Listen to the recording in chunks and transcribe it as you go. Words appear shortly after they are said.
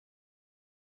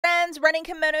friends, Running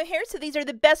Kimono here. So these are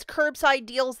the best curbside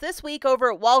deals this week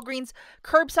over at Walgreens.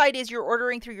 Curbside is you're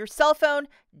ordering through your cell phone,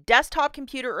 desktop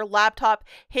computer, or laptop,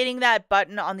 hitting that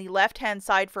button on the left-hand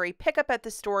side for a pickup at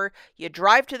the store. You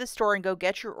drive to the store and go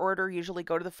get your order, usually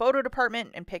go to the photo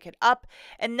department and pick it up.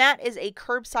 And that is a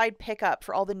curbside pickup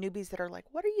for all the newbies that are like,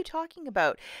 what are you talking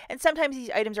about? And sometimes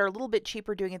these items are a little bit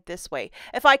cheaper doing it this way.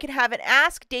 If I could have an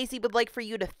ask, Daisy would like for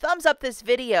you to thumbs up this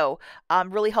video.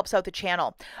 Really helps out the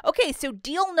channel. Okay, so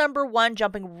deal number one,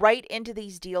 jumping right into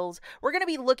these deals, we're going to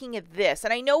be looking at this.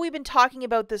 And I know we've been talking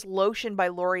about this lotion by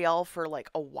L'Oreal for like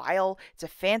a while. It's a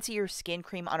fancier skin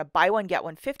cream on a buy one, get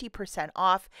one 50%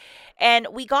 off. And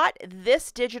we got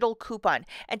this digital coupon.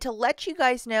 And to let you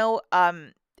guys know,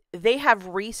 they have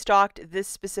restocked this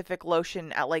specific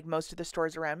lotion at like most of the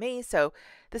stores around me. So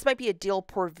this might be a deal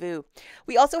pour vous.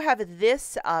 We also have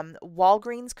this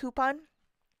Walgreens coupon.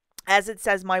 As it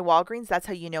says, my Walgreens, that's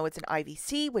how you know it's an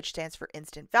IVC, which stands for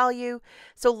instant value.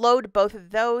 So load both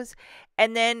of those.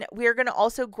 And then we're going to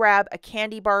also grab a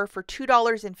candy bar for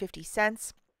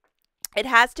 $2.50. It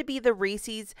has to be the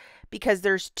Reese's because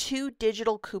there's two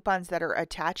digital coupons that are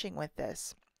attaching with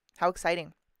this. How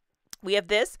exciting. We have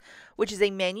this, which is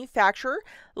a manufacturer.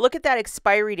 Look at that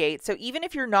expiry date. So even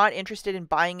if you're not interested in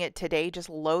buying it today, just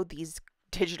load these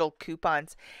digital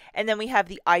coupons. And then we have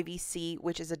the IVC,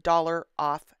 which is $1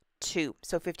 off.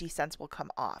 So 50 cents will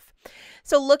come off.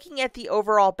 So looking at the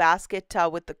overall basket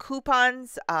with the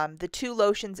coupons, the two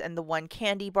lotions and the one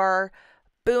candy bar,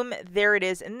 boom, there it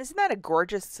is. And isn't that a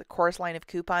gorgeous chorus line of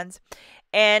coupons?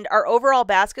 And our overall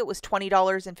basket was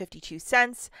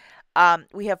 $20.52.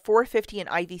 We have $4.50 in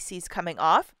IVCs coming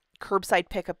off. Curbside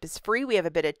pickup is free. We have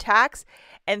a bit of tax,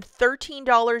 and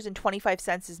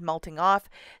 $13.25 is melting off.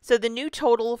 So the new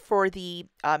total for the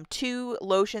two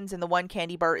lotions and the one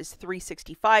candy bar is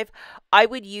 $3.65. I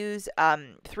would use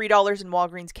 $3 in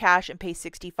Walgreens cash and pay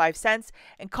 65 cents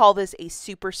and call this a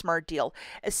super smart deal,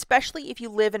 especially if you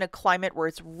live in a climate where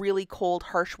it's really cold,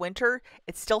 harsh winter.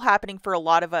 It's still happening for a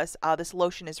lot of us. This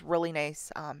lotion is really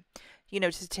nice,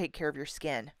 to take care of your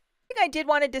skin. I did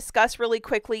want to discuss really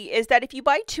quickly is that if you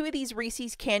buy two of these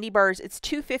Reese's candy bars, it's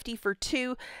 $2.50 for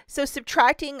two. So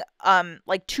subtracting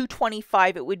like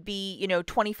 $2.25, it would be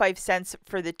 25 cents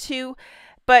for the two.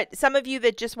 But some of you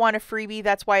that just want a freebie,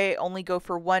 that's why I only go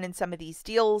for one in some of these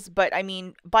deals. But I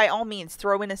mean, by all means,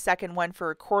 throw in a second one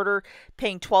for a quarter,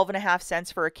 paying 12.5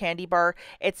 cents for a candy bar.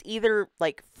 It's either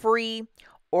like free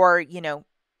or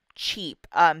cheap.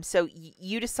 So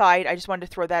you decide. I just wanted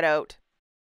to throw that out.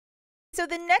 So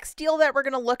the next deal that we're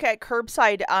going to look at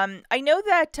curbside, I know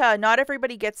that not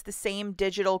everybody gets the same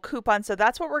digital coupon, so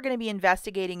that's what we're going to be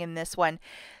investigating in this one.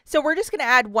 So we're just going to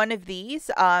add one of these.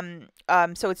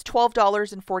 So it's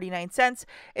 $12.49.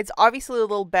 It's obviously a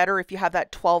little better if you have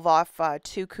that 12 off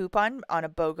 2 coupon on a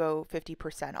BOGO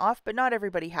 50% off, but not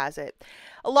everybody has it.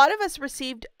 A lot of us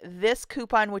received this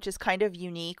coupon, which is kind of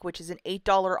unique, which is an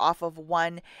 $8 off of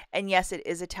one. And yes, it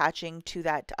is attaching to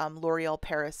that L'Oreal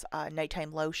Paris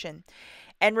nighttime lotion.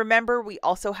 And remember, we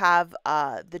also have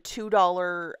the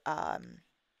 $2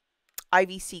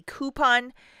 IVC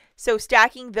coupon. So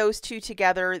stacking those two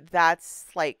together, that's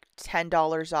like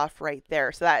 $10 off right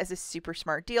there. So that is a super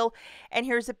smart deal. And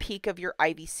here's a peek of your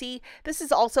IVC. This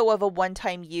is also of a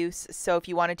one-time use. So if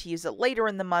you wanted to use it later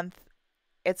in the month,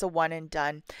 it's a one and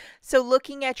done. So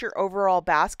looking at your overall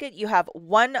basket, you have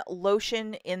one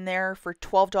lotion in there for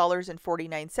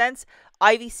 $12.49.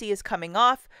 IVC is coming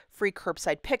off. Free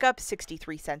curbside pickup,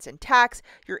 63 cents in tax.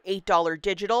 Your $8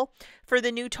 digital. For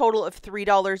the new total of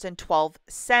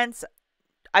 $3.12.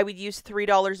 I would use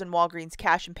 $3 in Walgreens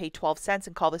cash and pay 12 cents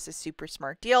and call this a super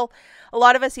smart deal. A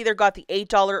lot of us either got the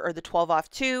 $8 or the 12 off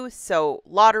 2, so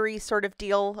lottery sort of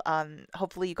deal.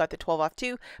 Hopefully you got the 12 off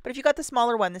 2, but if you got the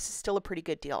smaller one, this is still a pretty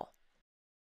good deal.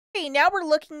 Okay, now we're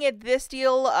looking at this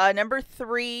deal, number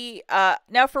 3.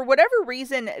 Now, for whatever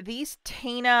reason, these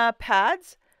Tana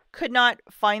pads, could not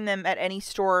find them at any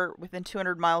store within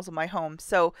 200 miles of my home.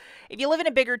 So if you live in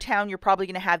a bigger town, you're probably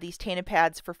going to have these Tana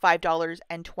pads for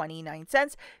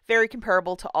 $5.29. Very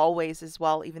comparable to Always as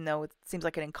well, even though it seems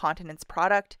like an incontinence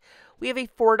product. We have a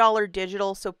 $4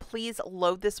 digital, so please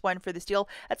load this one for this deal.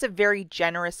 That's a very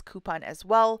generous coupon as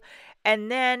well.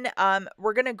 And then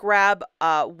we're going to grab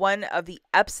one of the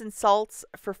Epsom salts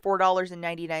for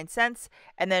 $4.99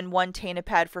 and then one Tana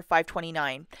pad for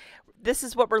 $5.29. This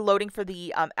is what we're loading for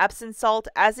the Epsom salt.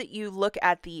 As you look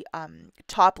at the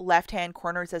top left-hand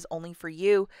corner, it says only for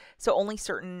you. So only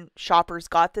certain shoppers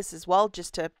got this as well,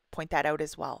 just to point that out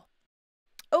as well.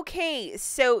 Okay,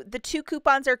 so the 2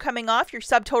 coupons are coming off. Your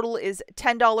subtotal is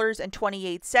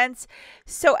 $10.28.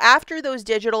 So after those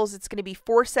digitals, it's going to be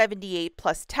 $4.78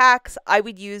 plus tax. I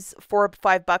would use $4 or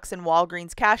 $5 in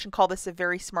Walgreens cash and call this a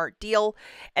very smart deal.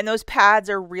 And those pads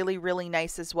are really, really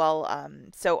nice as well.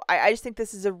 So I just think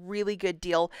this is a really good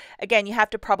deal. Again, you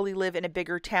have to probably live in a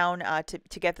bigger town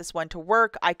to get this one to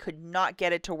work. I could not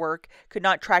get it to work, could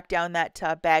not track down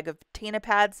that bag of Tina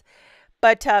pads,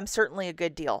 but certainly a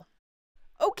good deal.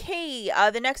 Okay,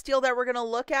 the next deal that we're going to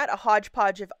look at, a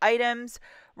hodgepodge of items.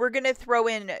 We're going to throw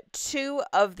in 2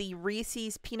 of the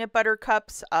Reese's peanut butter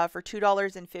cups for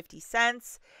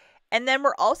 $2.50. And then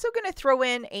we're also going to throw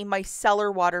in a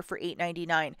micellar water for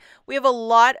 $8.99. We have a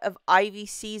lot of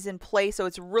IVCs in play, so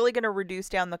it's really going to reduce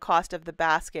down the cost of the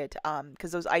basket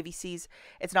because those IVCs,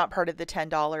 it's not part of the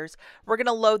 $10. We're going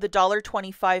to load the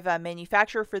 $1.25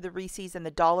 manufacturer for the Reese's and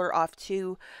the $1 off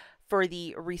 2 for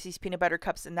the Reese's peanut butter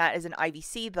cups, and that is an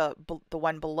IVC, the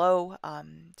one below,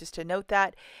 just to note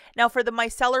that. Now for the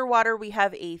micellar water, we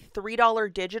have a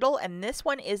 $3 digital, and this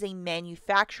one is a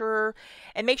manufacturer.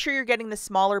 And make sure you're getting the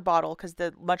smaller bottle because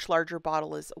the much larger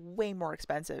bottle is way more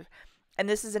expensive. And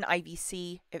this is an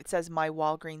IVC. It says My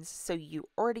Walgreens, so you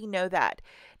already know that.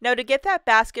 Now to get that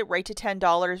basket right to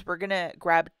 $10, we're going to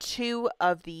grab 2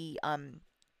 of the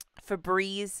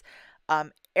Febreze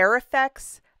Air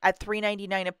Effects at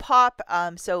 $3.99 a pop.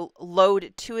 So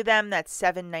load 2 of them, that's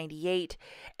 $7.98.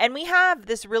 And we have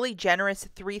this really generous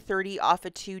 $3.30 off a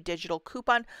 2 digital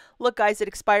coupon. Look guys, it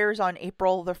expires on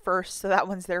April the 1st, so that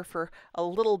one's there for a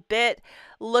little bit.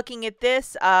 Looking at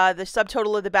this, the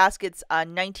subtotal of the basket's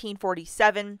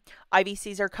 $19.47.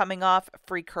 IVCs are coming off,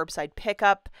 free curbside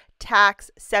pickup, tax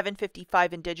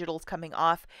 $7.55 in digitals coming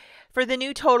off for the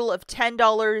new total of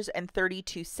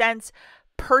 $10.32.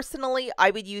 Personally, I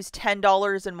would use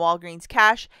 $10 in Walgreens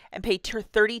cash and pay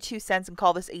 32 cents and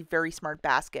call this a very smart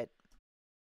basket.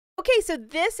 Okay, so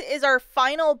this is our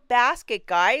final basket,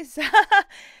 guys.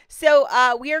 So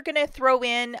we are going to throw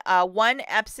in 1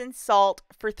 Epsom salt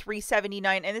for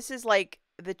 $3.79, and this is like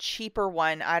the cheaper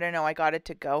one. I don't know, I got it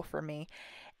to go for me.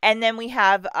 And then we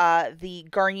have the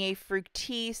Garnier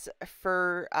Fructis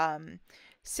for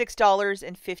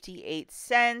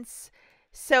 $6.58.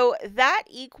 So that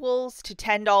equals to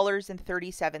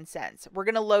 $10.37. We're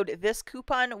going to load this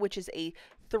coupon, which is a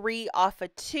 3 off a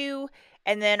 2,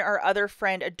 and then our other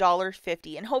friend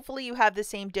 $1.50. And hopefully you have the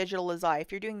same digital as I.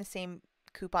 If you're doing the same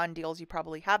coupon deals, you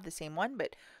probably have the same one,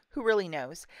 but who really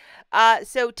knows?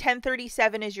 So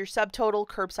 $10.37 is your subtotal.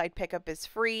 Curbside pickup is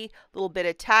free. A little bit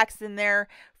of tax in there.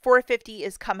 $4.50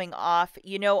 is coming off.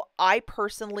 You know, I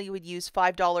personally would use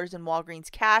 $5 in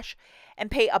Walgreens cash and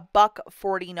pay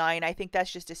 $1.49. I think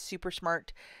that's just a super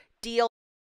smart deal.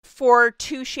 For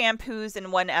 2 shampoos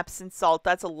and 1 Epsom salt,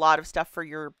 that's a lot of stuff for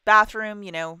your bathroom,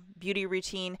 you know, beauty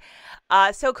routine.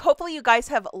 So hopefully you guys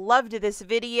have loved this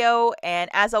video. And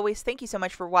as always, thank you so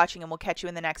much for watching, and we'll catch you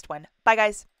in the next one. Bye,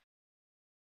 guys.